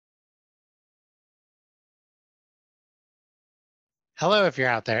Hello, if you're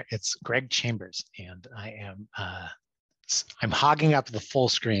out there, it's Greg Chambers, and I'm hogging up the full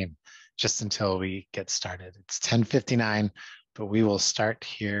screen just until we get started. It's 10:59, but we will start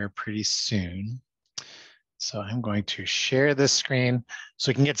here pretty soon. So I'm going to share this screen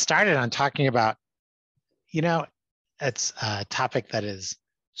so we can get started on talking about, it's a topic that is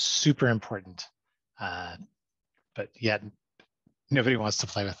super important, but yet nobody wants to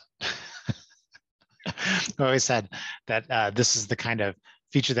play with it. I always said that this is the kind of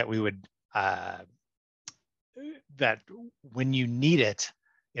feature that we would, that when you need it,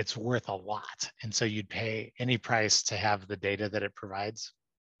 it's worth a lot. And so you'd pay any price to have the data that it provides.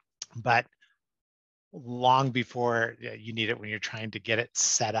 But long before you need it, when you're trying to get it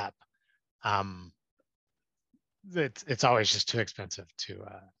set up, it's always just too expensive to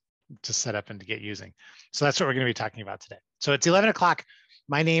set up and to get using. So that's what we're going to be talking about today. So it's 11 o'clock.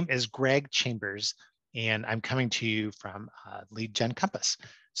 My name is Greg Chambers, and I'm coming to you from Lead Gen Compass.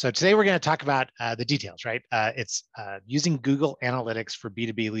 So today we're going to talk about the details, right? It's using Google Analytics for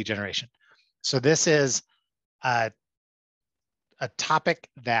B2B lead generation. So this is a topic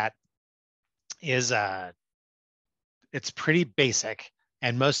that is it's pretty basic,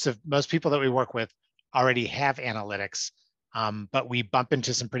 and most people that we work with already have analytics, but we bump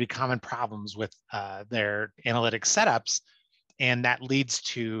into some pretty common problems with their analytics setups, and that leads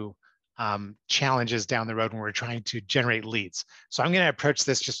to challenges down the road when we're trying to generate leads. So I'm going to approach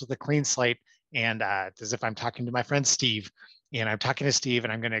this just with a clean slate, and as if I'm talking to my friend Steve, and I'm talking to Steve,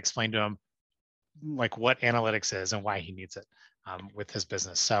 and I'm going to explain to him like what analytics is and why he needs it with his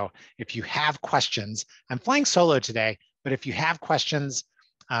business. So if you have questions, I'm flying solo today, but if you have questions,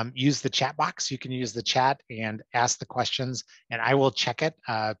 use the chat box. You can use the chat and ask the questions, and I will check it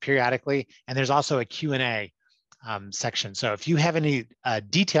periodically. And there's also a Q&A section. So if you have any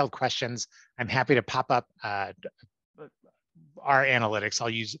detailed questions, I'm happy to pop up our analytics. I'll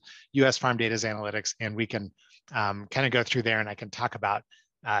use US Farm Data's analytics, and we can kind of go through there, and I can talk about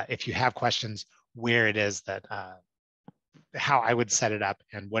if you have questions, where it is that, how I would set it up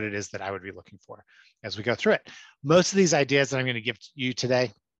and what it is that I would be looking for as we go through it. Most of these ideas that I'm going to give you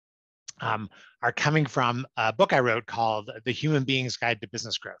today are coming from a book I wrote called The Human Being's Guide to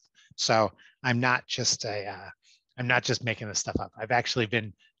Business Growth. So I'm not just making this stuff up. I've actually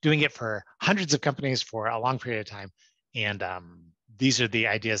been doing it for hundreds of companies for a long period of time. And these are the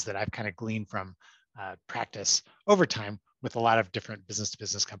ideas that I've kind of gleaned from practice over time with a lot of different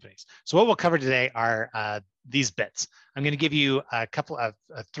business-to-business companies. So what we'll cover today are these bits. I'm going to give you a couple of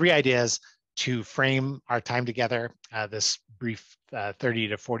three ideas to frame our time together, this brief 30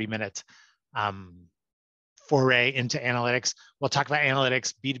 to 40 minute foray into analytics. We'll talk about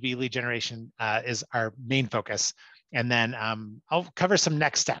analytics. B2B lead generation is our main focus. And then I'll cover some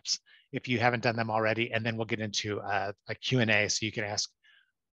next steps if you haven't done them already. And then we'll get into a Q&A so you can ask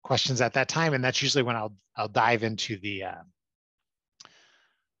questions at that time. And that's usually when I'll dive into the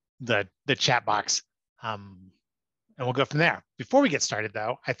chat box. And we'll go from there. Before we get started,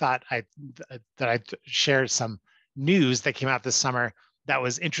 though, I thought that I'd share some news that came out this summer that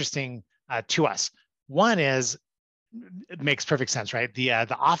was interesting to us. One is, it makes perfect sense, right? The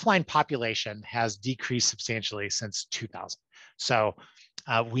offline population has decreased substantially since 2000. So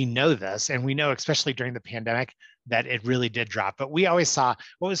we know this, and we know, especially during the pandemic, that it really did drop. But we always saw,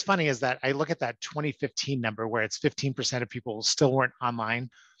 what was funny is that I look at that 2015 number where it's 15% of people still weren't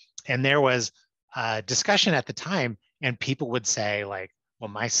online. And there was discussion at the time, and people would say, like, well,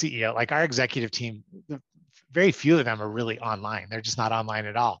 my CEO, like our executive team, very few of them are really online. They're just not online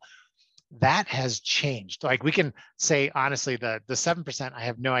at all. That has changed. Like, we can say, honestly, the 7%, I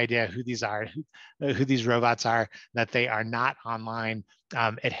have no idea who these are, who these robots are, that they are not online.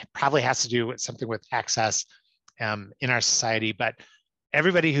 It probably has to do with something with access in our society, but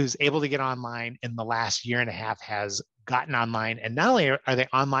everybody who's able to get online in the last year and a half has gotten online. And not only are they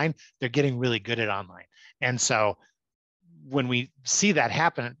online, they're getting really good at online. And so when we see that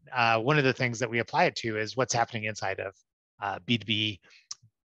happen, one of the things that we apply it to is what's happening inside of B2B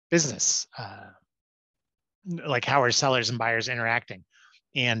business, like how are sellers and buyers interacting.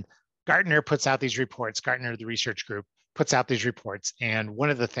 And Gartner puts out these reports. Gartner, the research group, puts out these reports. And one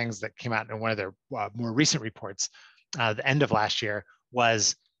of the things that came out in one of their more recent reports, the end of last year,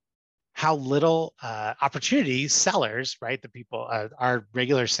 was how little opportunity sellers, right, the people, our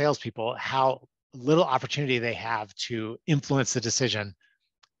regular salespeople, how little opportunity they have to influence the decision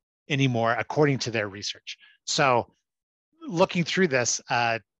anymore, according to their research. So looking through this,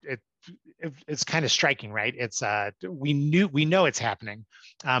 it's kind of striking, right? It's we know it's happening,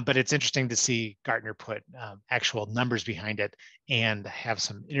 but it's interesting to see Gartner put actual numbers behind it and have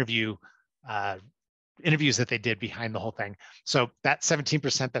some interview interviews that they did behind the whole thing. So that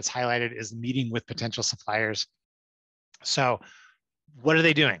 17% that's highlighted is meeting with potential suppliers. So what are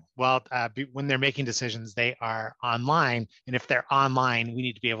they doing? Well, when they're making decisions, they are online. And if they're online, we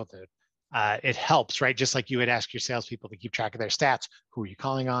need to be able to, it helps, right? Just like you would ask your salespeople to keep track of their stats. Who are you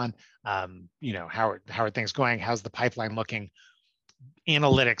calling on? How are things going? How's the pipeline looking?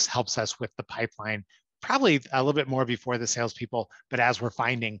 Analytics helps us with the pipeline, probably a little bit more before the salespeople, but as we're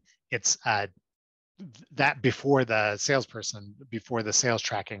finding, it's that before the salesperson, before the sales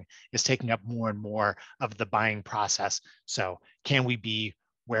tracking is taking up more and more of the buying process. So can we be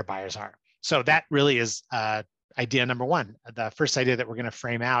where buyers are? So that really is idea number one. The first idea that we're going to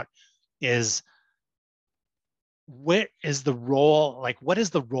frame out is what is the role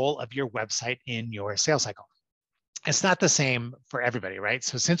of your website in your sales cycle? It's not the same for everybody, right?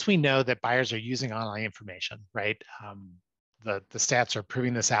 So since we know that buyers are using online information, right? The stats are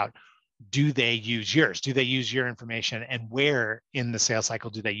proving this out. Do they use yours? Do they use your information? And where in the sales cycle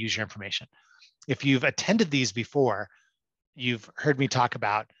do they use your information? If you've attended these before, you've heard me talk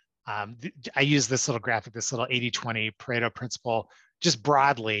about, I use this little graphic, this little 80-20 Pareto principle, just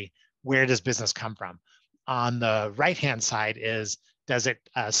broadly, where does business come from? On the right-hand side is, does it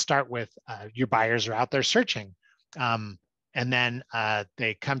start with your buyers are out there searching? And then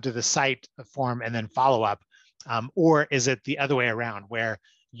they come to the site form and then follow up? Or is it the other way around, where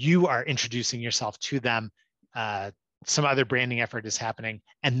you are introducing yourself to them, some other branding effort is happening,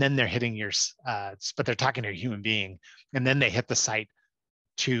 and then they're hitting but they're talking to a human being, and then they hit the site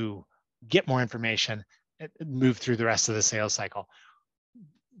to get more information, move through the rest of the sales cycle.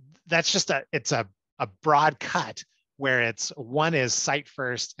 That's just it's a broad cut where it's one is site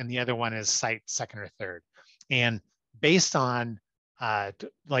first and the other one is site second or third. And based on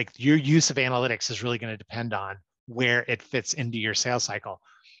like your use of analytics is really going to depend on where it fits into your sales cycle.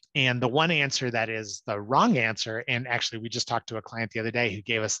 And the one answer that is the wrong answer, and actually we just talked to a client the other day who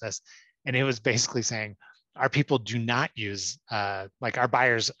gave us this, and it was basically saying our people do not use, like our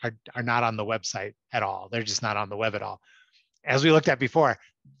buyers are not on the website at all. They're just not on the web at all. As we looked at before,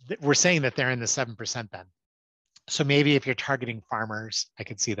 we're saying that they're in the 7% then. So maybe if you're targeting farmers, I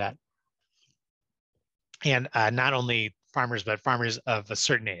could see that. And not only farmers, but farmers of a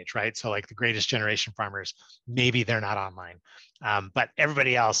certain age, right? So like the greatest generation farmers, maybe they're not online, but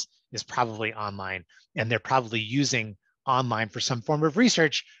everybody else is probably online, and they're probably using online for some form of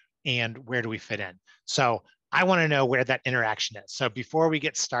research. And where do we fit in? So I want to know where that interaction is. So before we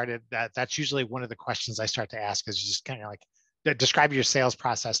get started, that's usually one of the questions I start to ask, is just kind of like, describe your sales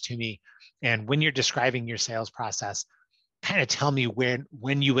process to me. And when you're describing your sales process, kind of tell me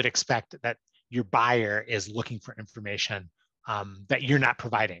when you would expect that your buyer is looking for information that you're not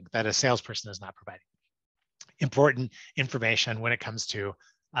providing, that a salesperson is not providing. Important information when it comes to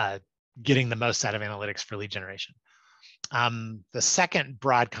getting the most out of analytics for lead generation. The second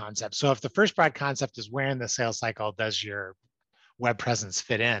broad concept. So if the first broad concept is where in the sales cycle does your web presence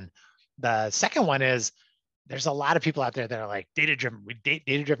fit in, the second one is there's a lot of people out there that are like data-driven. We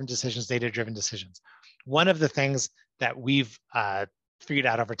data-driven decisions, data-driven decisions. One of the things that we've figured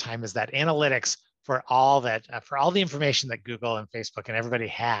out over time is that analytics for all the information that Google and Facebook and everybody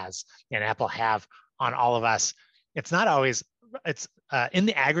has and Apple have on all of us, it's not always, it's in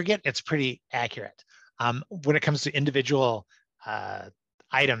the aggregate, it's pretty accurate. When it comes to individual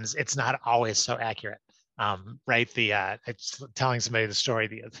items, it's not always so accurate. Right? I was telling somebody the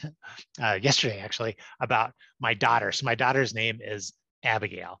story yesterday, actually, about my daughter. So my daughter's name is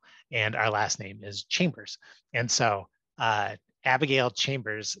Abigail, and our last name is Chambers. And so Abigail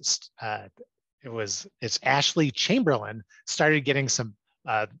Chambers, it's Ashley Chamberlain started getting some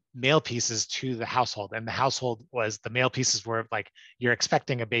mail pieces to the household, and the mail pieces were like, you're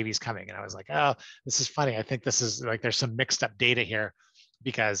expecting a baby's coming. And I was like, oh, this is funny. I think this is like, there's some mixed up data here,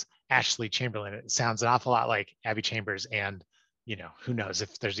 because Ashley Chamberlain, it sounds an awful lot like Abby Chambers, and who knows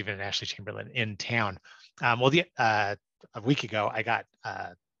if there's even an Ashley Chamberlain in town. A week ago, I got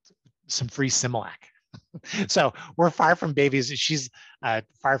some free Similac. So we're far from babies. She's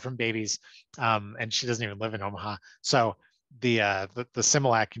far from babies, and she doesn't even live in Omaha. So the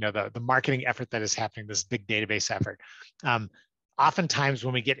Similac, the marketing effort that is happening, this big database effort. Oftentimes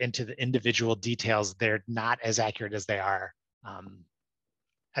when we get into the individual details, they're not as accurate as they are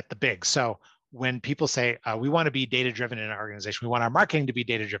at the big. So when people say, we want to be data-driven in our organization, we want our marketing to be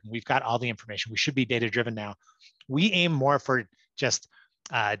data-driven, we've got all the information, we should be data-driven now. We aim more for just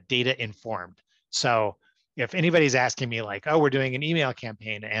data-informed. So if anybody's asking me like, oh, we're doing an email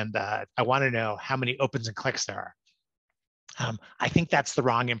campaign and I want to know how many opens and clicks there are, I think that's the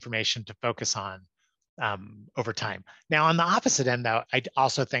wrong information to focus on over time. Now, on the opposite end, though, I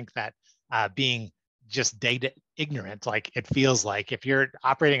also think that being just data ignorant, like it feels like. If you're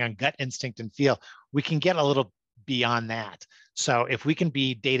operating on gut instinct and feel, we can get a little beyond that. So if we can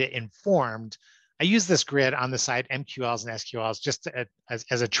be data informed, I use this grid on the side, MQLs and SQLs, just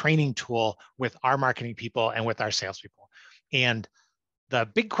as a training tool with our marketing people and with our salespeople. And the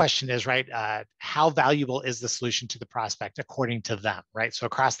big question is, right, how valuable is the solution to the prospect according to them, right? So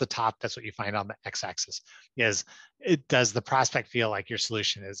across the top, that's what you find on the x-axis is, does the prospect feel like your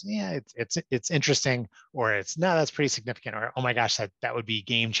solution is, yeah, it's interesting, or it's, no, that's pretty significant, or, oh my gosh, that would be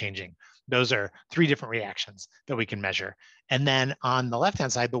game changing. Those are three different reactions that we can measure. And then on the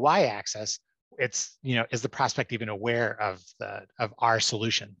left-hand side, the y-axis, it's, is the prospect even aware of our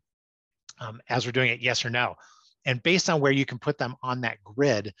solution as we're doing it, yes or no? And based on where you can put them on that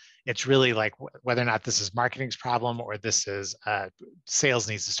grid, it's really like whether or not this is marketing's problem or this is sales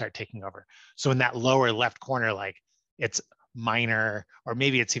needs to start taking over. So in that lower left corner, like it's minor, or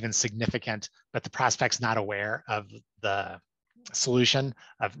maybe it's even significant, but the prospect's not aware of the solution,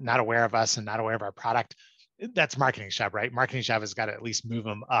 of not aware of us and not aware of our product. That's marketing's job, right? Marketing's job has got to at least move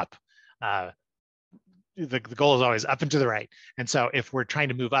them up. The goal is always up and to the right. And so if we're trying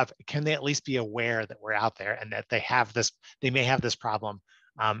to move up, can they at least be aware that we're out there and that they may have this problem,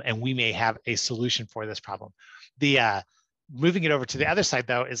 and we may have a solution for this problem. The moving it over to the other side,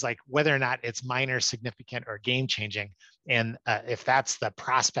 though, is like whether or not it's minor, significant, or game changing. And if that's the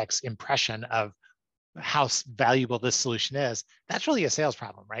prospect's impression of how valuable this solution is, that's really a sales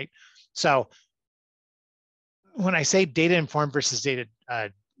problem, right? So when I say data informed versus data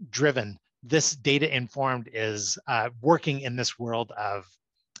driven, this data informed is working in this world of,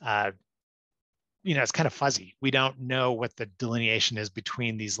 it's kind of fuzzy. We don't know what the delineation is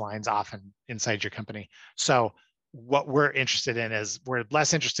between these lines often inside your company. So what we're interested in is, we're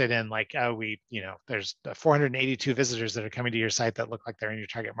less interested in like, there's 482 visitors that are coming to your site that look like they're in your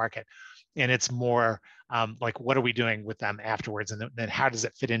target market. And it's more like, what are we doing with them afterwards? And then how does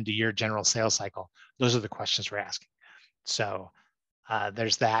it fit into your general sales cycle? Those are the questions we're asking. So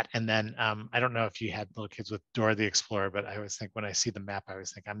there's that. And then I don't know if you had little kids with Dora the Explorer, but I always think when I see the map, I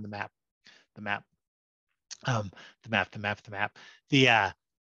always think I'm the map,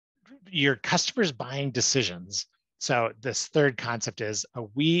 your customers' buying decisions. So this third concept is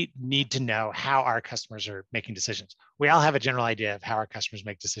we need to know how our customers are making decisions. We all have a general idea of how our customers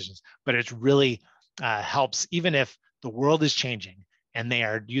make decisions, but it really helps, even if the world is changing and they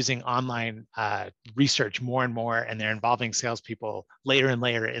are using online research more and more, and they're involving salespeople later and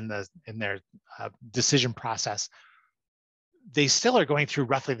later in their decision process, they still are going through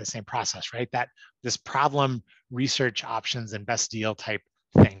roughly the same process, right? That this problem, research options, and best deal type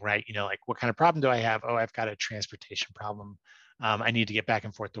thing, right? Like, what kind of problem do I have? Oh, I've got a transportation problem. I need to get back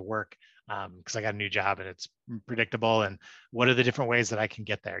and forth to work because I got a new job and it's predictable. And what are the different ways that I can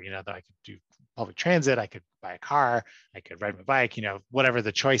get there? That I could do public transit, I could buy a car, I could ride my bike, whatever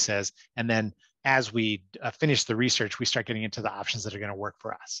the choice is. And then as we finish the research, we start getting into the options that are going to work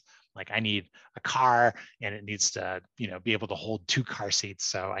for us. Like, I need a car and it needs to, be able to hold 2 car seats.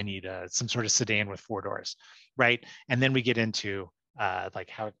 So I need some sort of sedan with 4 doors, right? And then we get into like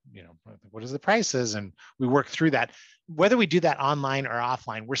how, what is the prices? And we work through that. Whether we do that online or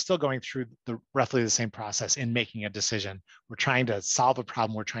offline, we're still going through roughly the same process in making a decision. We're trying to solve a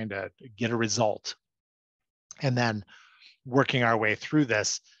problem. We're trying to get a result. And then working our way through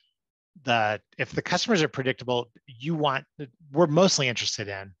this, if the customers are predictable, we're mostly interested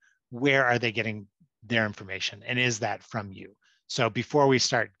in, where are they getting their information? And is that from you? So before we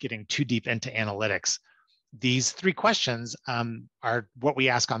start getting too deep into analytics, these 3 questions are what we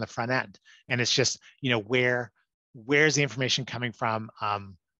ask on the front end. And it's just, where's the information coming from?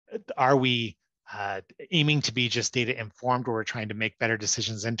 Are we aiming to be just data informed, or we're trying to make better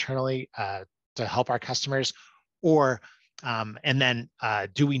decisions internally to help our customers? Or, and then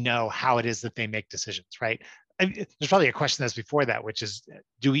do we know how it is that they make decisions, right? There's probably a question that's before that, which is,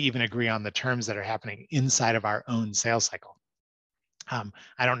 do we even agree on the terms that are happening inside of our own sales cycle?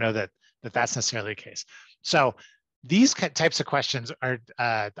 I don't know that that's necessarily the case. So these types of questions are,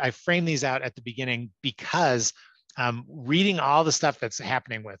 I frame these out at the beginning because reading all the stuff that's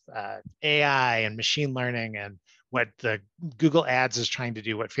happening with AI and machine learning, and what the Google ads is trying to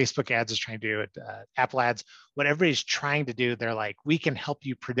do, what Facebook ads is trying to do, Apple ads, what everybody's trying to do, they're like, we can help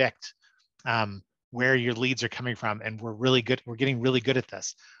you predict where your leads are coming from. And we're getting really good at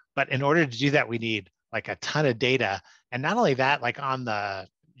this. But in order to do that, we need like a ton of data. And not only that, like on the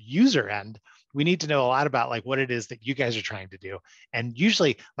user end, we need to know a lot about like what it is that you guys are trying to do. And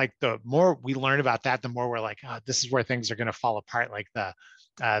usually, like, the more we learn about that, the more we're like, oh, this is where things are going to fall apart. Like the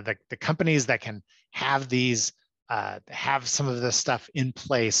companies that can have these have some of this stuff in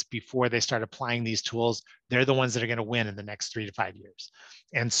place before they start applying these tools, they're the ones that are going to win in the next 3 to 5 years.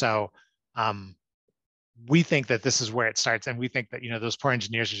 And so we think that this is where it starts. And we think that, those poor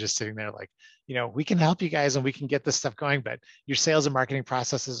engineers are just sitting there like, we can help you guys and we can get this stuff going, but your sales and marketing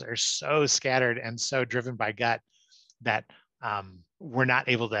processes are so scattered and so driven by gut that we're not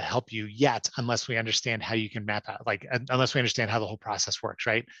able to help you yet unless we understand how you can map out, unless we understand how the whole process works,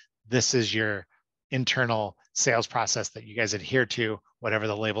 right? This is your internal sales process that you guys adhere to, whatever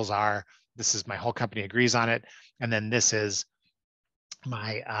the labels are. This is my whole company agrees on it. And then this is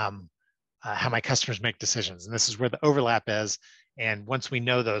my how my customers make decisions. And this is where the overlap is. And once we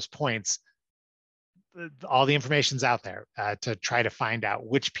know those points, all the information's out there to try to find out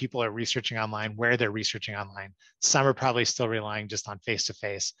which people are researching online, where they're researching online. Some are probably still relying just on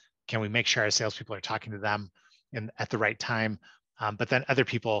face-to-face. Can we make sure our salespeople are talking to them at the right time? But then other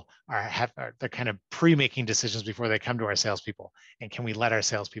people they're kind of pre-making decisions before they come to our salespeople. And can we let our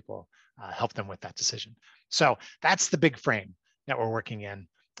salespeople help them with that decision? So that's the big frame that we're working in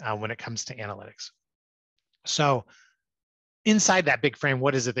when it comes to analytics. So inside that big frame,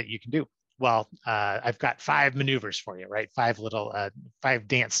 what is it that you can do? Well, I've got 5 maneuvers for you, right? 5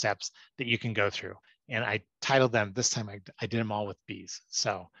 dance steps that you can go through. And I titled them, this time I did them all with B's.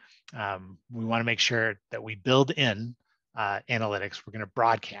 So we want to make sure that we build in analytics. We're going to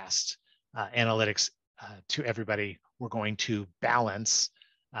broadcast analytics to everybody. We're going to balance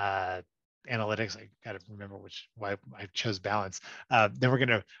analytics. I got to remember why I chose balance. Then we're going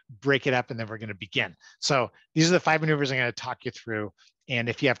to break it up and then we're going to begin. So these are the 5 maneuvers I'm going to talk you through. And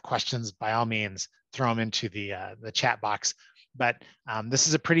if you have questions, by all means, throw them into the chat box. But this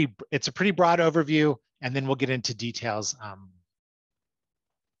is it's a pretty broad overview, and then we'll get into details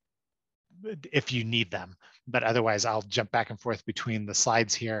if you need them. But otherwise, I'll jump back and forth between the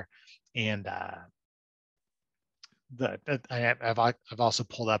slides here, and I've also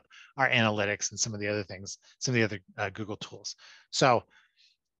pulled up our analytics and some of the other things, some of the other Google tools. So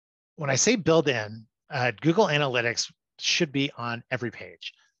when I say build in, Google Analytics should be on every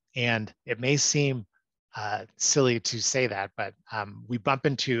page. And it may seem silly to say that, but we bump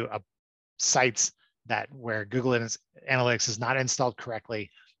into sites where Google Analytics is not installed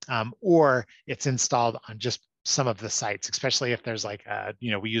correctly, or it's installed on just some of the sites, especially if there's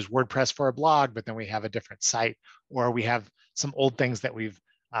we use WordPress for a blog, but then we have a different site, or we have some old things that we've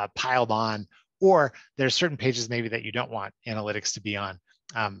piled on, or there's certain pages maybe that you don't want analytics to be on,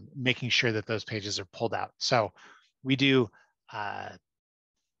 making sure that those pages are pulled out. So we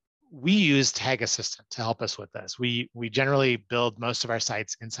use Tag Assistant to help us with this. We generally build most of our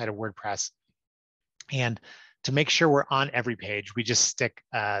sites inside of WordPress. And to make sure we're on every page, we just stick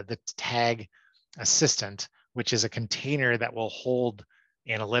the Tag Assistant, which is a container that will hold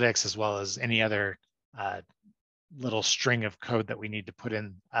analytics as well as any other little string of code that we need to put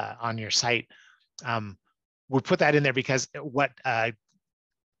in on your site. We put that in there because what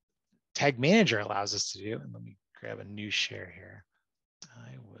Tag Manager allows us to do, and let me grab a new share here.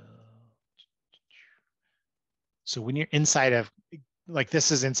 I will. So when you're inside of,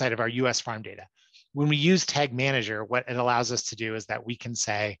 this is inside of our US farm data. When we use Tag Manager, what it allows us to do is that we can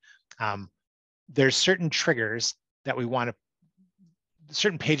say, there's certain triggers that we want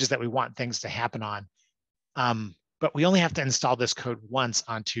certain pages that we want things to happen on. But we only have to install this code once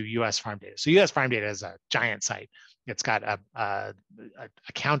onto US farm data. So US farm data is a giant site. It's got a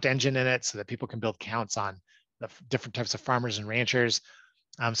count engine in it so that people can build counts on the different types of farmers and ranchers.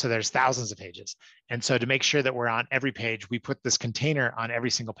 So there's thousands of pages. And so to make sure that we're on every page, we put this container on every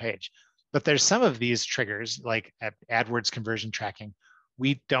single page. But there's some of these triggers, like AdWords conversion tracking.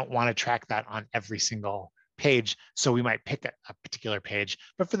 We don't want to track that on every single page. So we might pick a particular page.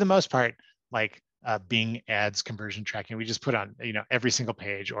 But for the most part, like Bing ads conversion tracking, we just put on every single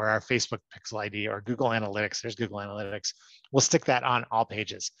page, or our Facebook Pixel ID or Google Analytics. There's Google Analytics. We'll stick that on all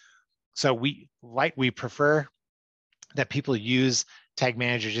pages. So we prefer that people use Tag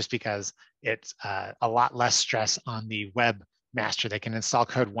Manager just because it's a lot less stress on the webmaster. They can install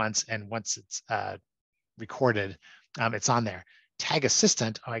code once, and once it's recorded, it's on there. Tag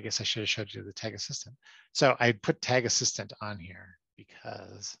Assistant, I guess I should have showed you the Tag Assistant. So I put Tag Assistant on here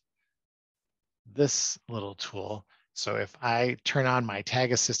because this little tool, so if I turn on my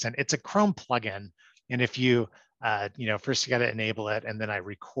Tag Assistant, it's a Chrome plugin. And if you, first you got to enable it, and then I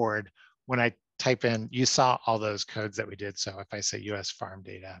record. When I type in, you saw all those codes that we did. So if I say US farm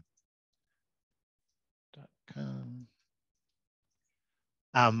data.com,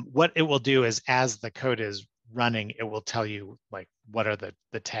 what it will do is, as the code is running, it will tell you what are the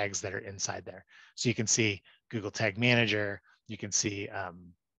tags that are inside there. So you can see Google Tag Manager, you can see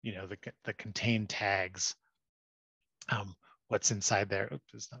the contained tags, what's inside there.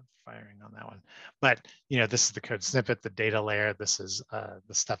 Oops, it's not firing on that one. But this is the code snippet, the data layer. This is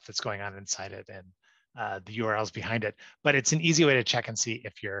the stuff that's going on inside it, and the URLs behind it. But it's an easy way to check and see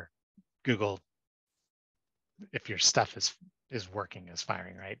if your Google, if your stuff is working, is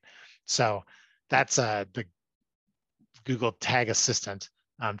firing, right? So that's the Google Tag Assistant.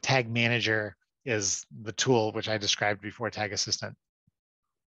 Tag Manager is the tool which I described before, Tag Assistant,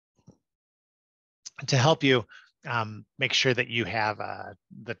 to help you make sure that you have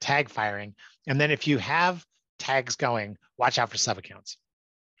the tag firing. And then if you have tags going, watch out for sub-accounts.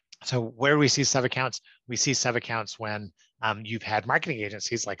 So where we see sub-accounts, we see sub-accounts when you've had marketing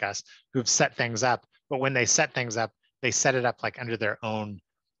agencies like us who've set things up, but when they set things up, they set it up like under their own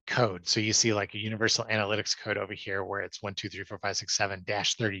code. So you see like a universal analytics code over here where it's 1, 2, 3, 4, 5, 6, 7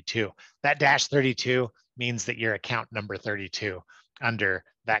 -32. That -32 means that you're account number 32 under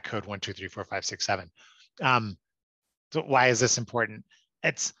that code 1, 2, 3, 4, 5, 6, 7. So why is this important?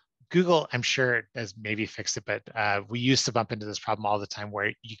 It's Google, I'm sure, has maybe fixed it, but we used to bump into this problem all the time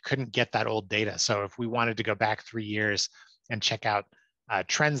where you couldn't get that old data. So if we wanted to go back 3 years and check out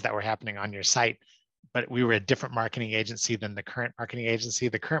trends that were happening on your site, but we were a different marketing agency than the current marketing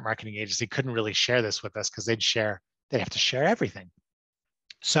agency couldn't really share this with us because they'd have to share everything.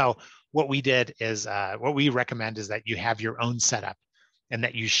 So what we did is, what we recommend is that you have your own setup and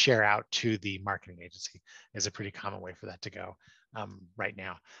that you share out to the marketing agency is a pretty common way for that to go right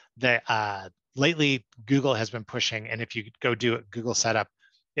now. Lately, Google has been pushing, and if you go do a Google setup,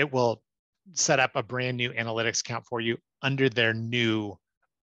 it will set up a brand new analytics account for you under their new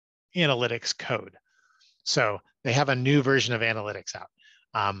analytics code. So they have a new version of analytics out.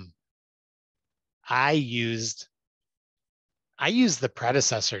 I used the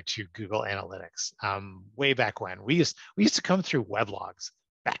predecessor to Google Analytics way back when. We used to come through weblogs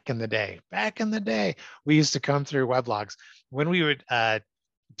back in the day. We used to come through weblogs when we would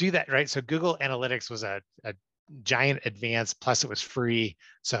do that, right? So Google Analytics was a giant advance, plus it was free.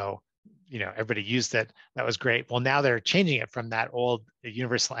 So everybody used it. That was great. Well, now they're changing it from that old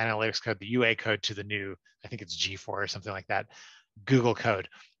Universal Analytics code, the UA code, to the new, I think it's G4 or something like that, Google code.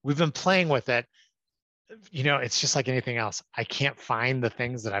 We've been playing with it. It's just like anything else. I can't find the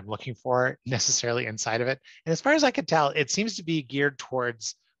things that I'm looking for necessarily inside of it. And as far as I could tell, it seems to be geared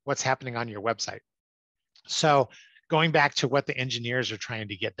towards what's happening on your website. So going back to what the engineers are trying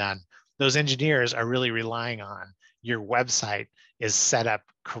to get done, those engineers are really relying on your website is set up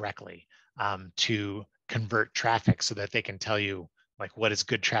correctly to convert traffic so that they can tell you like what is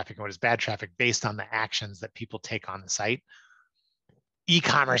good traffic and what is bad traffic based on the actions that people take on the site.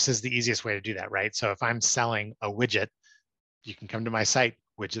 E-commerce is the easiest way to do that, right? So if I'm selling a widget, you can come to my site,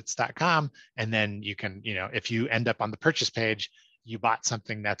 widgets.com, and then you can, if you end up on the purchase page, you bought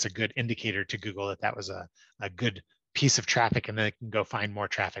something that's a good indicator to Google that was a good piece of traffic, and then it can go find more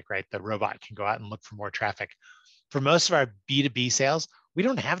traffic, right? The robot can go out and look for more traffic. For most of our B2B sales, we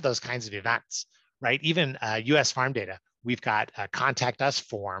don't have those kinds of events, right? Even US Farm Data, we've got a contact us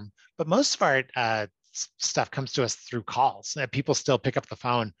form, but most of our stuff comes to us through calls. People still pick up the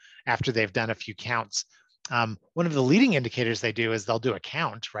phone after they've done a few counts. One of the leading indicators they do is they'll do a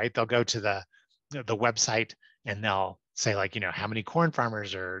count, right? They'll go to the website and they'll say like, how many corn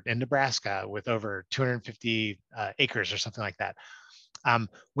farmers are in Nebraska with over 250 acres or something like that.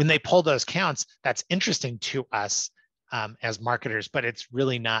 When they pull those counts, that's interesting to us as marketers, but it's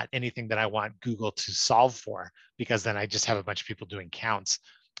really not anything that I want Google to solve for, because then I just have a bunch of people doing counts.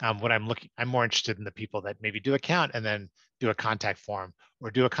 I'm more interested in the people that maybe do a count and then do a contact form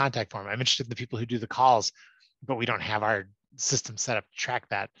or do a contact form. I'm interested in the people who do the calls, but we don't have our system set up to track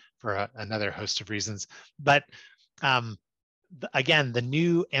that for another host of reasons. But again, the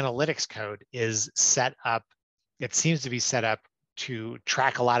new analytics code is set up, it seems to be set up to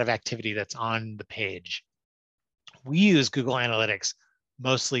track a lot of activity that's on the page. We use Google Analytics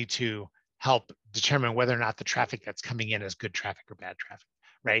mostly to help determine whether or not the traffic that's coming in is good traffic or bad traffic,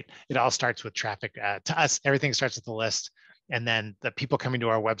 right? It all starts with traffic. To us, everything starts with the list. And then the people coming to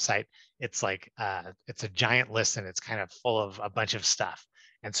our website, it's like, it's a giant list and it's kind of full of a bunch of stuff.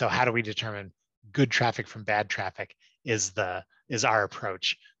 And so how do we determine good traffic from bad traffic is our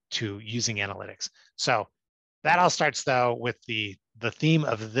approach to using analytics. So that all starts though with the theme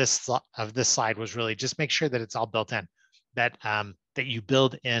of this slide was really just make sure that it's all built in, that that you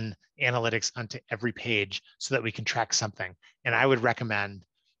build in analytics onto every page so that we can track something. And I would recommend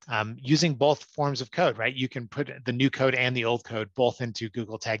using both forms of code, right? You can put the new code and the old code both into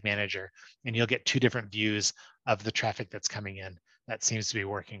Google Tag Manager, and you'll get two different views of the traffic that's coming in. That seems to be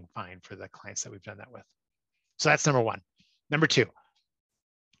working fine for the clients that we've done that with. So that's number one. Number two,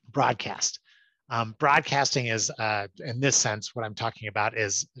 broadcast. Broadcasting is, in this sense, what I'm talking about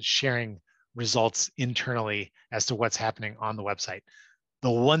is sharing results internally as to what's happening on the website. The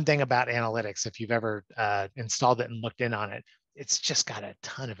one thing about analytics, if you've ever installed it and looked in on it, it's just got a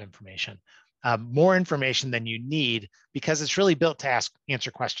ton of information, more information than you need, because it's really built to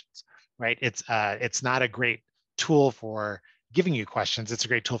answer questions, right? It's not a great tool for giving you questions. It's a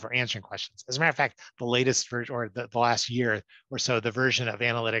great tool for answering questions. As a matter of fact, the latest version, or the last year or so, the version of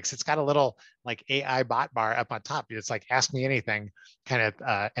analytics, it's got a little like AI bot bar up on top. It's like, ask me anything, kind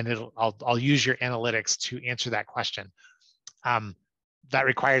of, and I'll use your analytics to answer that question. That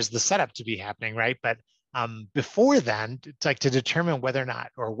requires the setup to be happening, right? But before then, it's like to determine whether or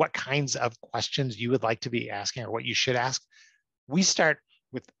not, or what kinds of questions you would like to be asking, or what you should ask, we start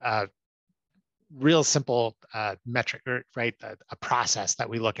with real simple metric, right? A process that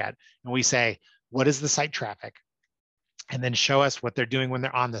we look at, and we say, what is the site traffic? And then show us what they're doing when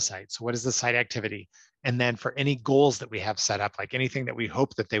they're on the site. So what is the site activity? And then for any goals that we have set up, like anything that we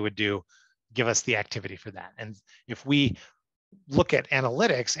hope that they would do, give us the activity for that. And if we look at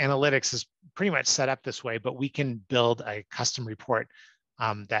analytics, analytics is pretty much set up this way, but we can build a custom report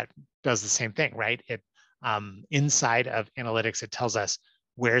that does the same thing, right? Inside of analytics, it tells us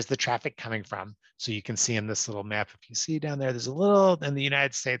where's the traffic coming from. So you can see in this little map, if you see down there, there's a little, in the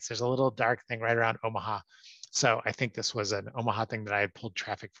United States, there's a little dark thing right around Omaha. So I think this was an Omaha thing that I had pulled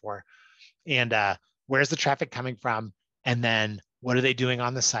traffic for. And where's the traffic coming from? And then what are they doing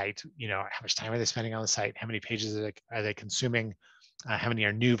on the site? You know, how much time are they spending on the site? How many pages are they consuming? How many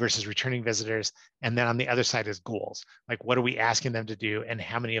are new versus returning visitors? And then on the other side is goals. Like, what are we asking them to do, and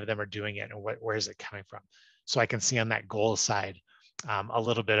how many of them are doing it, and where is it coming from? So I can see on that goal side a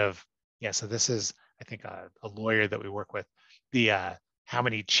little bit of, yeah, so this is, I think, a lawyer that we work with, the how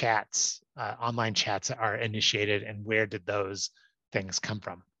many chats, online chats are initiated, and where did those things come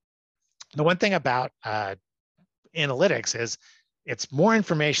from? The one thing about analytics is it's more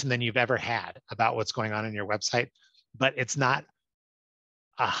information than you've ever had about what's going on in your website, but it's not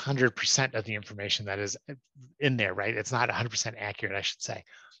 100% of the information that is in there, right? It's not 100% accurate, I should say.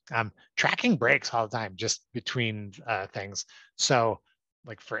 Tracking breaks all the time, just between things. So,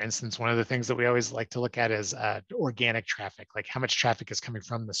 like, for instance, one of the things that we always like to look at is organic traffic, like how much traffic is coming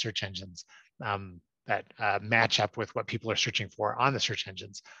from the search engines that match up with what people are searching for on the search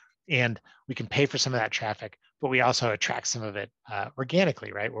engines. And we can pay for some of that traffic, but we also attract some of it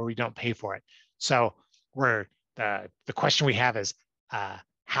organically, right? Where we don't pay for it. So the question we have is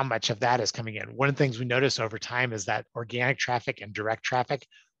how much of that is coming in? One of the things we notice over time is that organic traffic and direct traffic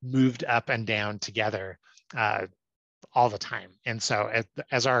moved up and down together all the time. And so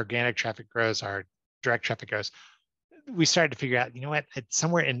as our organic traffic grows, our direct traffic grows, we started to figure out, you know what, it's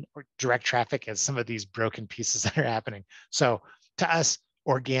somewhere in direct traffic is some of these broken pieces that are happening. So to us,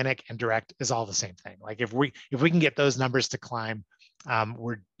 organic and direct is all the same thing. Like if we can get those numbers to climb,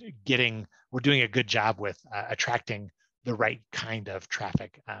 we're doing a good job with attracting the right kind of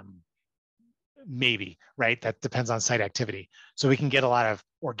traffic. Maybe, right? That depends on site activity. So we can get a lot of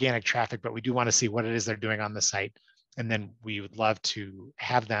organic traffic, but we do want to see what it is they're doing on the site. And then we would love to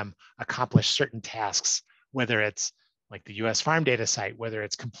have them accomplish certain tasks, whether it's like the US farm data site, whether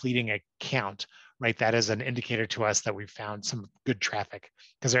it's completing a count, right? That is an indicator to us that we've found some good traffic,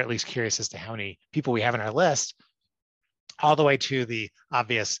 because they're at least curious as to how many people we have in our list, all the way to the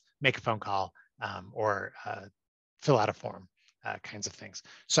obvious make a phone call or fill out a form kinds of things.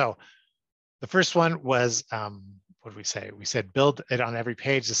 So the first one was, what did we say? We said build it on every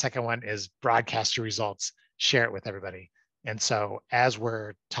page. The second one is broadcast your results, share it with everybody. And so as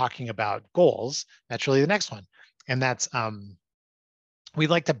we're talking about goals, that's really the next one. And that's, we'd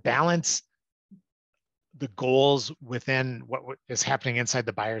like to balance the goals within what is happening inside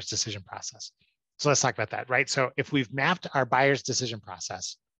the buyer's decision process. So let's talk about that, right? So if we've mapped our buyer's decision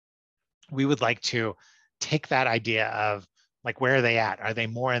process, we would like to take that idea of like, where are they at? Are they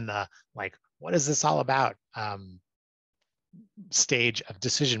more in the, like, what is this all about stage of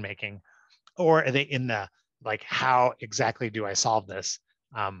decision making? Or are they in the, like, how exactly do I solve this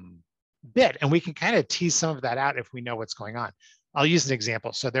bit? And we can kind of tease some of that out if we know what's going on. I'll use an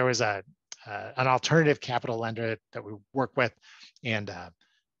example. So there was an alternative capital lender that we work with, and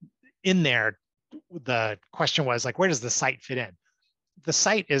in there, the question was like, where does the site fit in? The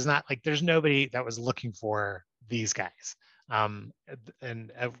site is not like, there's nobody that was looking for these guys, and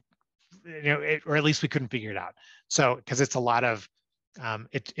you know, or at least we couldn't figure it out. So because it's a lot of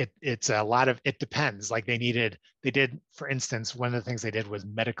it's a lot of, it depends. Like they did, for instance, one of the things they did was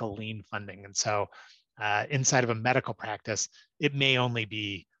medical lien funding, and so inside of a medical practice, it may only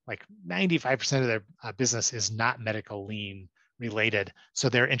be like 95% of their business is not medical lien related. So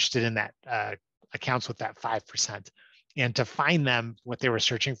they're interested in that accounts with that 5%. And to find them, what they were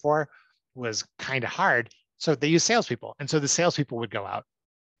searching for was kind of hard. So they use salespeople. And so the salespeople would go out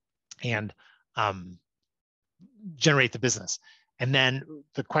and generate the business. And then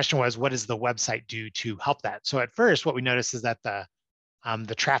the question was, what does the website do to help that? So at first, what we noticed is that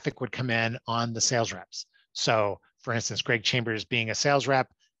the traffic would come in on the sales reps. So for instance, Greg Chambers being a sales rep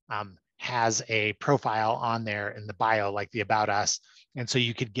has a profile on there in the bio, like the About Us. And so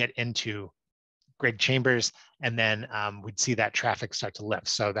you could get into Greg Chambers, and then we'd see that traffic start to lift.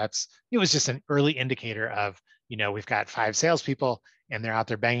 So it was just an early indicator of, we've got 5 salespeople and they're out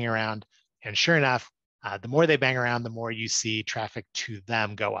there banging around. And sure enough, the more they bang around, the more you see traffic to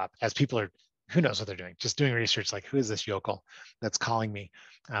them go up as people are, who knows what they're doing, just doing research like, who is this yokel that's calling me?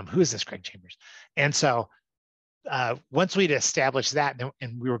 Who is this Greg Chambers? And so once we'd established that,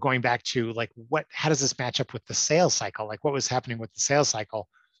 and we were going back to like, how does this match up with the sales cycle? Like what was happening with the sales cycle?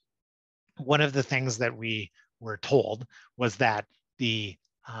 One of the things that we were told was that the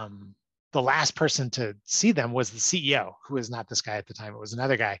last person to see them was the CEO, who was not this guy at the time. It was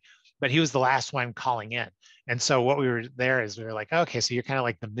another guy, but he was the last one calling in. And so what we were like, okay, so you're kind of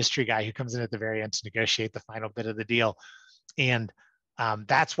like the mystery guy who comes in at the very end to negotiate the final bit of the deal. And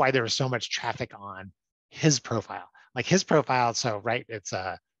that's why there was so much traffic on his profile. Like his profile, so right, it's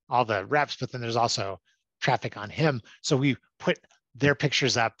all the reps, but then there's also traffic on him. So we put their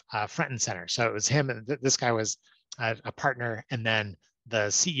pictures up front and center. So it was him, and this guy was a partner, and then the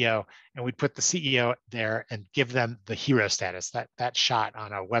CEO, and we'd put the CEO there and give them the hero status. That shot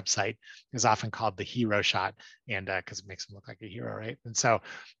on a website is often called the hero shot, and because it makes them look like a hero, right? And so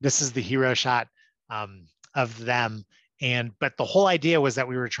this is the hero shot of them. But the whole idea was that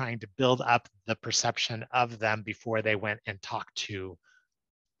we were trying to build up the perception of them before they went and talked to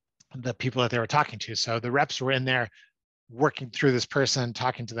the people that they were talking to. So the reps were in there working through this person,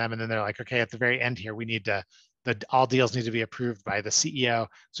 talking to them, and then they're like, okay, at the very end here, we need to, all deals need to be approved by the CEO.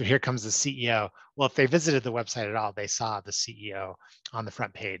 So here comes the CEO. Well, if they visited the website at all, they saw the CEO on the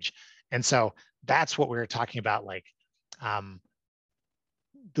front page. And so that's what we were talking about, like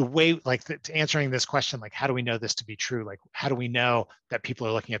the way, like to answering this question, like, how do we know this to be true? Like, how do we know that people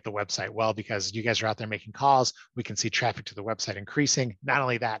are looking at the website? Well, because you guys are out there making calls, we can see traffic to the website increasing. Not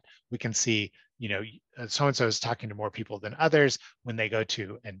only that, we can see, so-and-so is talking to more people than others when they go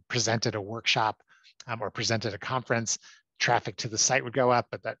to and present at a workshop or present at a conference. Traffic to the site would go up,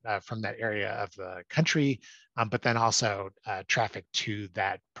 but that from that area of the country, but then also traffic to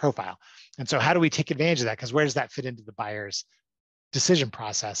that profile. And so how do we take advantage of that? Because where does that fit into the buyer's decision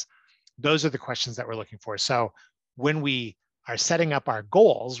process? Those are the questions that we're looking for. So when we are setting up our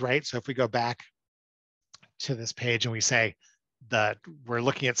goals, right? So if we go back to this page and we say that we're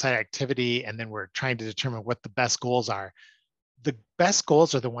looking at site activity and then we're trying to determine what the best goals are, the best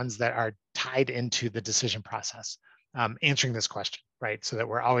goals are the ones that are tied into the decision process, answering this question, right? So that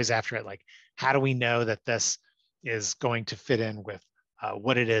we're always after it, like, how do we know that this is going to fit in with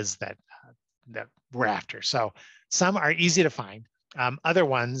what it is that we're after? So some are easy to find. Other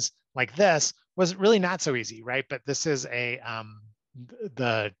ones like this was really not so easy, right? But this is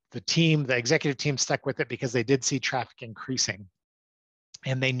the executive team stuck with it because they did see traffic increasing.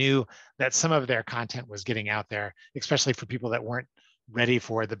 And they knew that some of their content was getting out there, especially for people that weren't ready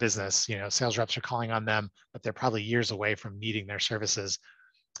for the business. Sales reps are calling on them, but they're probably years away from needing their services.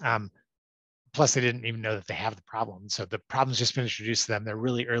 Plus, they didn't even know that they have the problem. So the problem's just been introduced to them. They're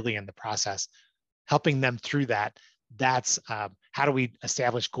really early in the process. Helping them through that, that's how do we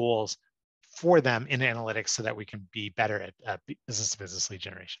establish goals for them in analytics so that we can be better at business-to-business lead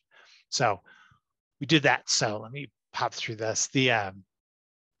generation. So we did that. So let me pop through this.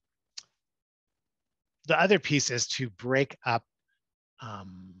 The other piece is to break up,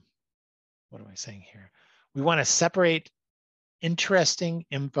 what am I saying here? We want to separate interesting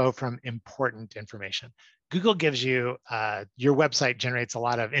info from important information. Google gives you, your website generates a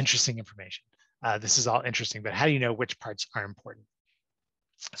lot of interesting information. This is all interesting, but how do you know which parts are important?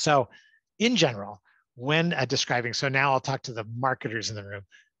 So in general, when describing, so now I'll talk to the marketers in the room.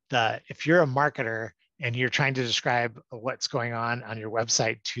 If you're a marketer and you're trying to describe what's going on your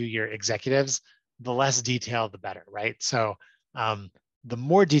website to your executives, the less detailed, the better, right? So the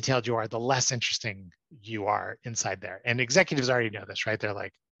more detailed you are, the less interesting you are inside there. And executives already know this, right? They're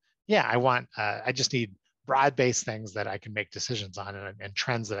like, yeah, I just need broad-based things that I can make decisions on and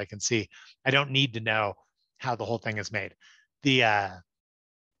trends that I can see. I don't need to know how the whole thing is made.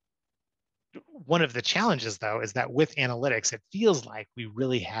 One of the challenges, though, is that with analytics, it feels like we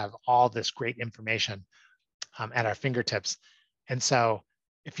really have all this great information at our fingertips. And so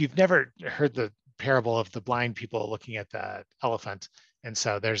if you've never heard the parable of the blind people looking at the elephant, And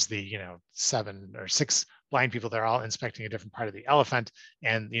so there's the, 7 or 6 blind people. They're all inspecting a different part of the elephant.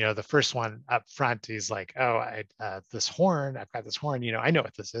 And, the first one up front, he's like, oh, this horn, I've got this horn, I know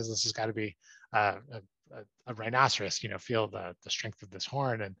what this is. This has got to be a rhinoceros, feel the strength of this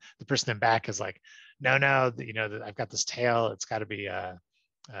horn. And the person in back is like, no, I've got this tail. It's got to be a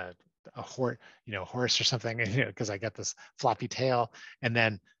horse or something, because I got this floppy tail. And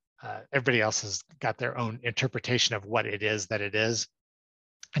then everybody else has got their own interpretation of what it is that it is.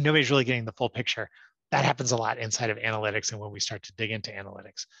 And nobody's really getting the full picture. That happens a lot inside of analytics and when we start to dig into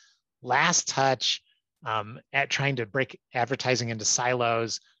analytics. Last touch at trying to break advertising into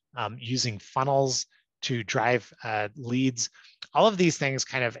silos, using funnels to drive leads. All of these things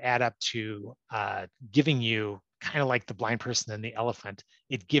kind of add up to giving you, kind of like the blind person and the elephant,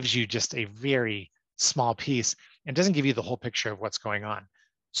 it gives you just a very small piece and doesn't give you the whole picture of what's going on.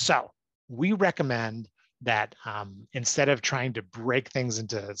 So we recommend that instead of trying to break things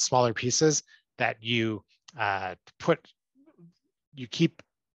into smaller pieces, that you keep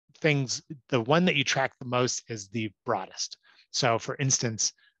things, the one that you track the most is the broadest. So for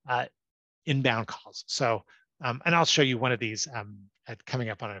instance, inbound calls. So, and I'll show you one of these coming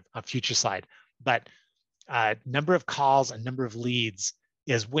up on a future slide, but number of calls and number of leads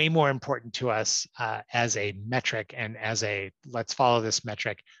is way more important to us as a metric and as a let's follow this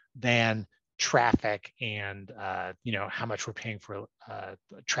metric than traffic and how much we're paying for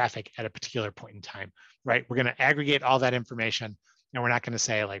traffic at a particular point in time, right? We're going to aggregate all that information, and we're not going to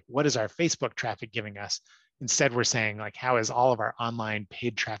say like, what is our Facebook traffic giving us? Instead, we're saying like, how is all of our online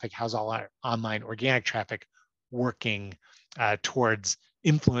paid traffic, how's all our online organic traffic working towards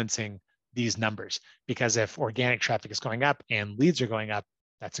influencing these numbers? Because if organic traffic is going up and leads are going up,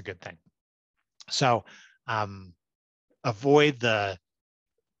 that's a good thing. So avoid the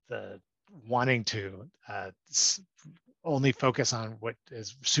wanting to only focus on what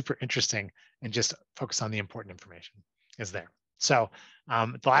is super interesting and just focus on the important information is there. So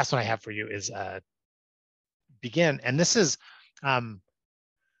the last one I have for you is begin. And this is what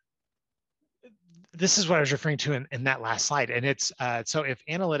I was referring to in that last slide. And it's so if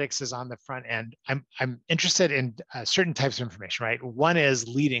analytics is on the front end, I'm interested in certain types of information, right? One is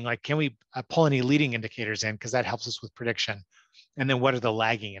leading, like can we pull any leading indicators in, because that helps us with prediction. And then what are the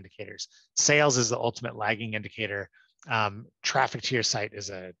lagging indicators? Sales is the ultimate lagging indicator. Traffic to your site is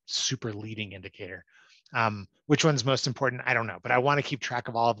a super leading indicator. Which one's most important? I don't know, but I want to keep track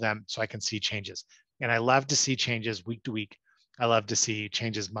of all of them so I can see changes. And I love to see changes week to week. I love to see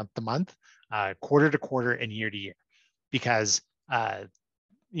changes month to month, quarter to quarter, and year to year, because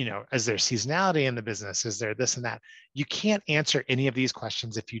is there seasonality in the business? Is there this and that? You can't answer any of these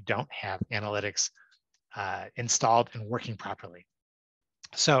questions if you don't have analytics installed and working properly.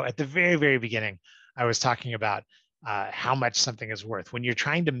 So at the very, very beginning, I was talking about how much something is worth. When you're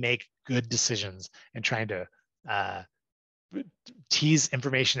trying to make good decisions and trying to tease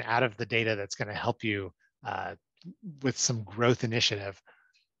information out of the data that's going to help you with some growth initiative,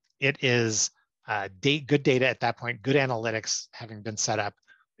 it is good data at that point. Good analytics having been set up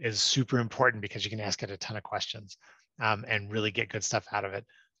is super important, because you can ask it a ton of questions and really get good stuff out of it.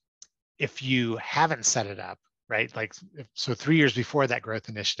 If you haven't set it up, right? So 3 years before that growth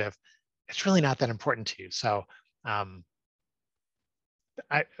initiative, it's really not that important to you. So what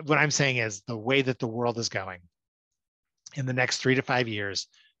I'm saying is the way that the world is going, in the next 3 to 5 years,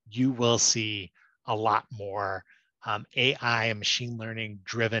 you will see a lot more AI and machine learning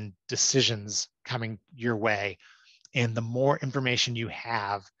driven decisions coming your way. And the more information you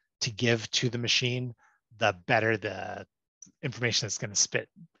have to give to the machine, the better the information it's going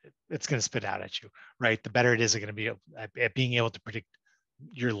to spit out at you, right? The better it is going to be at being able to predict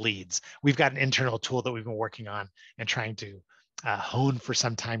your leads. We've got an internal tool that we've been working on and trying to hone for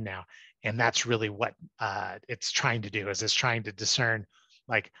some time now. And that's really what it's trying to do, is it's trying to discern,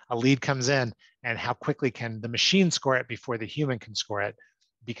 like a lead comes in and how quickly can the machine score it before the human can score it,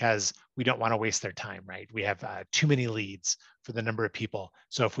 because we don't want to waste their time, right? We have too many leads for the number of people.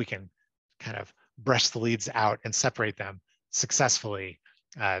 So if we can kind of brush the leads out and separate them successfully,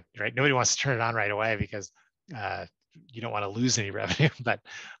 right? Nobody wants to turn it on right away because you don't want to lose any revenue, but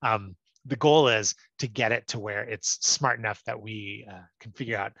the goal is to get it to where it's smart enough that we can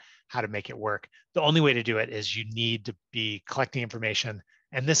figure out how to make it work. The only way to do it is you need to be collecting information.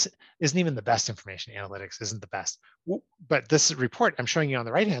 And this isn't even the best information. Analytics isn't the best. But this report I'm showing you on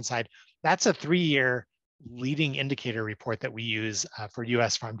the right-hand side, that's a 3-year leading indicator report that we use for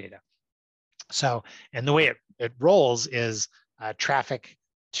US farm data. So, and the way it rolls is traffic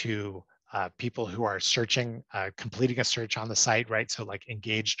to people who are searching, completing a search on the site, right? So like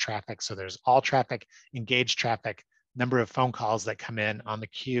engaged traffic. So there's all traffic, engaged traffic, number of phone calls that come in on the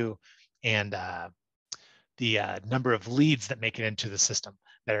queue, and the number of leads that make it into the system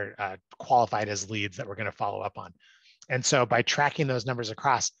that are qualified as leads that we're going to follow up on. And so by tracking those numbers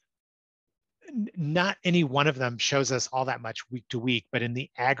across, not any one of them shows us all that much week to week, but in the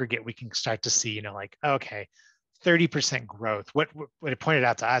aggregate, we can start to see, like, okay, 30% growth. What it pointed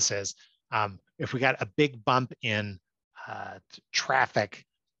out to us is if we got a big bump in traffic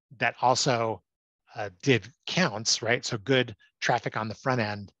that also did counts, right? So good traffic on the front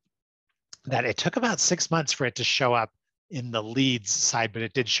end, that it took about 6 months for it to show up in the leads side, but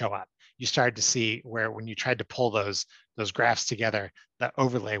it did show up. You started to see where when you tried to pull those graphs together, the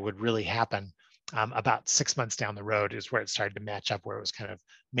overlay would really happen. About 6 months down the road is where it started to match up, where it was kind of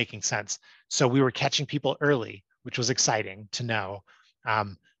making sense. So we were catching people early, which was exciting to know.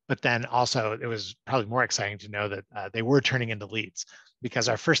 But then also it was probably more exciting to know that they were turning into leads, because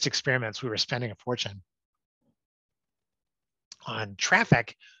our first experiments, we were spending a fortune on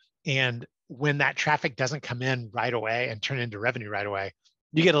traffic. And when that traffic doesn't come in right away and turn into revenue right away,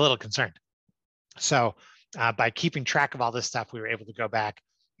 you get a little concerned. So by keeping track of all this stuff, we were able to go back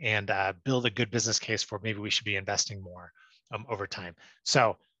and build a good business case for maybe we should be investing more over time.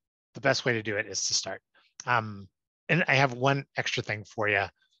 So the best way to do it is to start. And I have one extra thing for you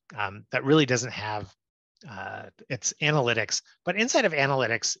that really doesn't have, it's analytics, but inside of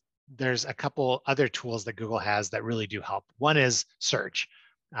analytics, there's a couple other tools that Google has that really do help. One is search,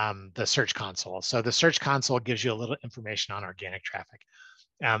 the search console. So the search console gives you a little information on organic traffic.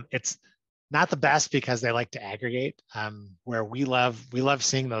 It's not the best because they like to aggregate, where we love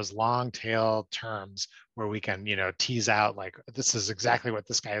seeing those long tail terms where we can, tease out like, this is exactly what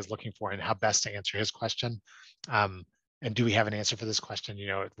this guy is looking for and how best to answer his question. And do we have an answer for this question?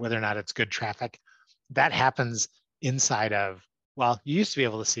 Whether or not it's good traffic. That happens inside of, well, you used to be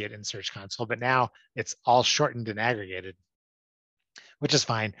able to see it in Search Console, but now it's all shortened and aggregated, which is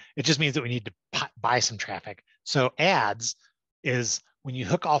fine. It just means that we need to buy some traffic. So ads is when you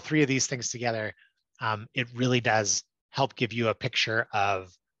hook all three of these things together, it really does help give you a picture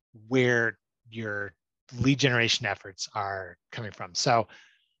of where your lead generation efforts are coming from. So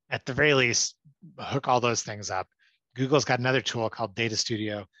at the very least, hook all those things up. Google's got another tool called Data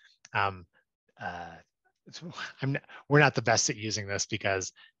Studio. We're not the best at using this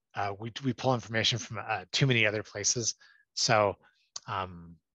because we pull information from too many other places. So,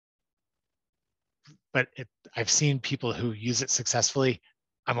 but I've seen people who use it successfully.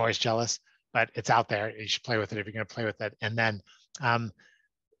 I'm always jealous, but it's out there. You should play with it if you're going to play with it. And then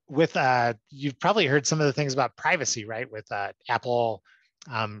with you've probably heard some of the things about privacy, right? With Apple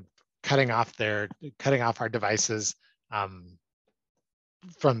cutting off our devices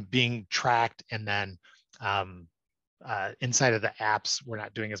from being tracked, and then inside of the apps, we're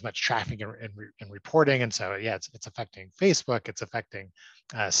not doing as much tracking and reporting. And so, yeah, it's affecting Facebook. It's affecting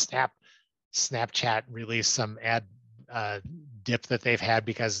Snapchat released some ad dip that they've had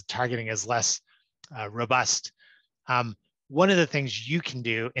because targeting is less robust. One of the things you can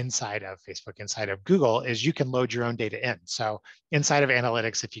do inside of Facebook, inside of Google, is you can load your own data in. So inside of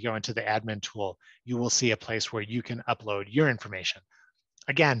analytics, if you go into the admin tool, you will see a place where you can upload your information.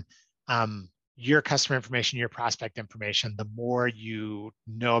 Again, your customer information, your prospect information, the more you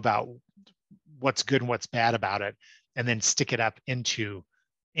know about what's good and what's bad about it, and then stick it up into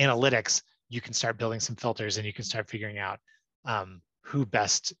analytics, you can start building some filters and you can start figuring out who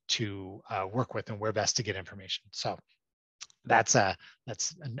best to work with and where best to get information. So that's I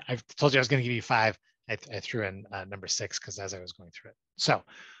told you I was going to give you 5. I threw in number 6 because as I was going through it. So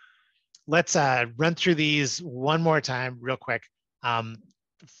let's run through these one more time real quick.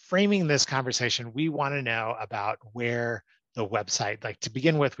 Framing this conversation, we want to know about where the website, like to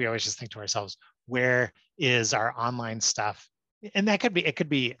begin with, we always just think to ourselves, where is our online stuff? And that could be, it could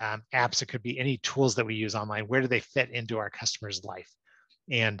be apps, it could be any tools that we use online. Where do they fit into our customer's life?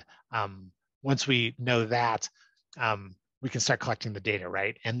 And once we know that, we can start collecting the data,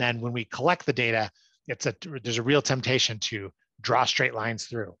 right? And then when we collect the data, there's a real temptation to draw straight lines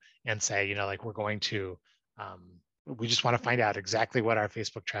through and say, like we're going to, we just want to find out exactly what our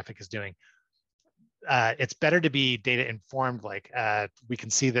Facebook traffic is doing. It's better to be data informed, like we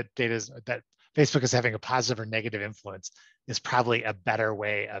can see that that Facebook is having a positive or negative influence is probably a better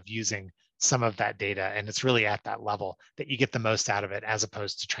way of using some of that data. And it's really at that level that you get the most out of it, as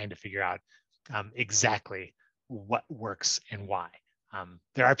opposed to trying to figure out exactly what works and why.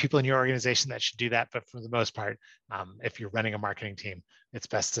 There are people in your organization that should do that, but for the most part, if you're running a marketing team, it's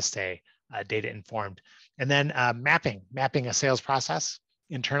best to stay data informed. And then mapping a sales process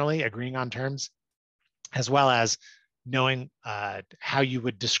internally, agreeing on terms, as well as knowing how you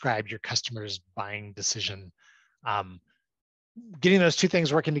would describe your customer's buying decision Getting those two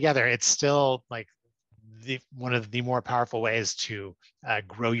things working together, it's still like one of the more powerful ways to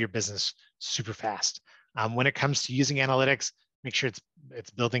grow your business super fast. When it comes to using analytics, make sure it's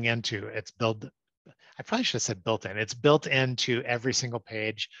building into I probably should have said built in. It's built into every single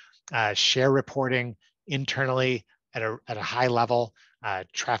page. Share reporting internally at a high level.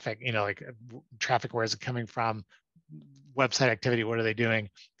 Traffic, like traffic, where is it coming from? Website activity, what are they doing?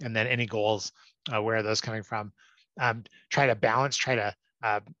 And then any goals, where are those coming from? Try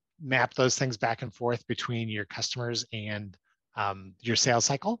to map those things back and forth between your customers and your sales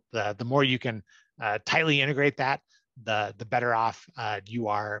cycle. The more you can tightly integrate that, the better off you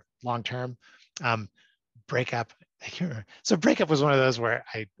are long term. Breakup. So breakup was one of those where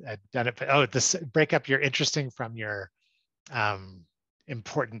I'd done it. But this breakup, you're interesting from your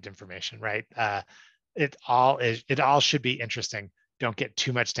important information, right? It all should be interesting. Don't get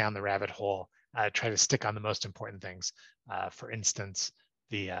too much down the rabbit hole. Try to stick on the most important things. For instance,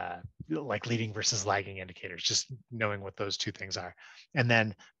 the like leading versus lagging indicators, just knowing what those two things are, and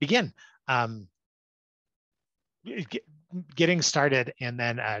then begin getting started, and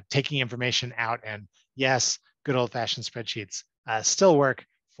then taking information out. And yes, good old-fashioned spreadsheets still work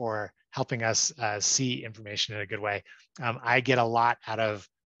for helping us see information in a good way. I get a lot out of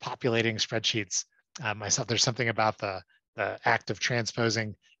populating spreadsheets myself. There's something about the act of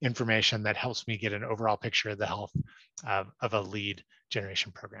transposing information that helps me get an overall picture of the health of a lead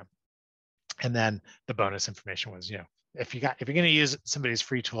generation program. And then the bonus information was, if you're going to use somebody's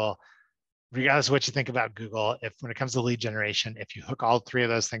free tool, regardless of what you think about Google, when it comes to lead generation, if you hook all three of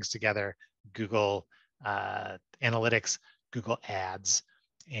those things together, Google Analytics, Google Ads,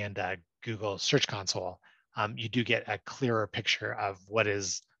 and Google Search Console, you do get a clearer picture of what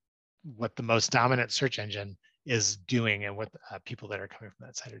the most dominant search engine is doing and what people that are coming from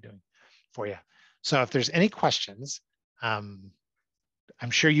that site are doing for you. So if there's any questions, I'm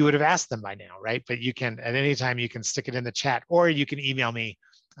sure you would have asked them by now, right? But you can, at any time, you can stick it in the chat, or you can email me.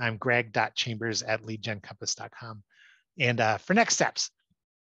 I'm greg.chambers@leadgencompass.com. And for next steps,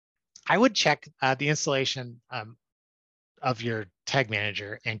 I would check the installation of your tag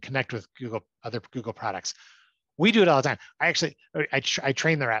manager and connect with other Google products. We do it all the time. I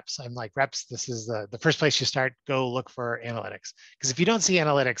train the reps. I'm like, reps, this is the first place you start. Go look for analytics. Because if you don't see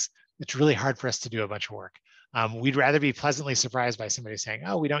analytics, it's really hard for us to do a bunch of work. We'd rather be pleasantly surprised by somebody saying,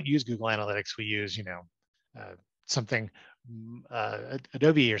 oh, we don't use Google Analytics. We use, something,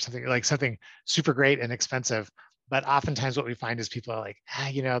 Adobe or something super great and expensive. But oftentimes what we find is people are like,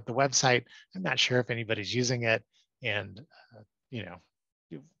 the website, I'm not sure if anybody's using it. And,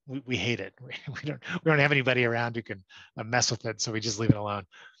 we hate it. We don't have anybody around who can mess with it, so we just leave it alone.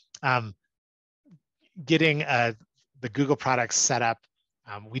 Getting the Google products set up,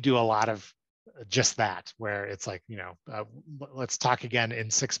 we do a lot of just that, where it's like, let's talk again in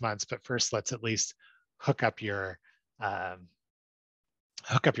 6 months, but first let's at least hook up your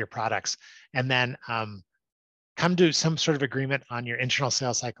products, and then come to some sort of agreement on your internal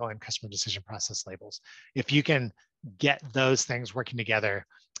sales cycle and customer decision process labels. If you can get those things working together,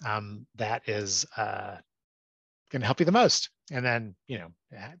 that is going to help you the most. And then,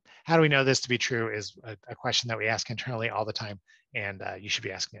 how do we know this to be true is a question that we ask internally all the time, and you should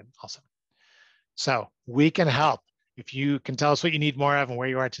be asking it also. So we can help. If you can tell us what you need more of and where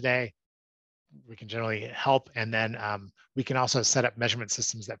you are today, we can generally help. And then we can also set up measurement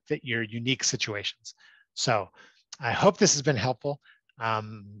systems that fit your unique situations. So I hope this has been helpful.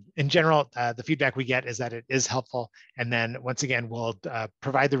 In general, the feedback we get is that it is helpful. And then once again, we'll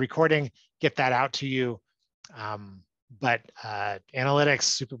provide the recording, get that out to you. But analytics,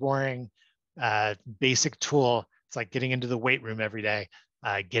 super boring, basic tool. It's like getting into the weight room every day.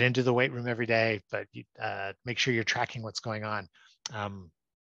 Get into the weight room every day, but make sure you're tracking what's going on.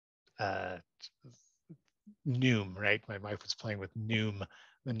 Noom, right? My wife was playing with Noom,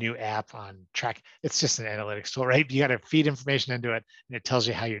 the new app on track. It's just an analytics tool, right? You got to feed information into it, and it tells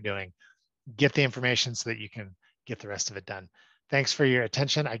you how you're doing. Get the information so that you can get the rest of it done. Thanks for your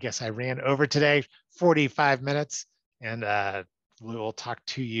attention. I guess I ran over today, 45 minutes, and we will talk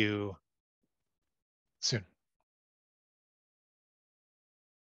to you soon.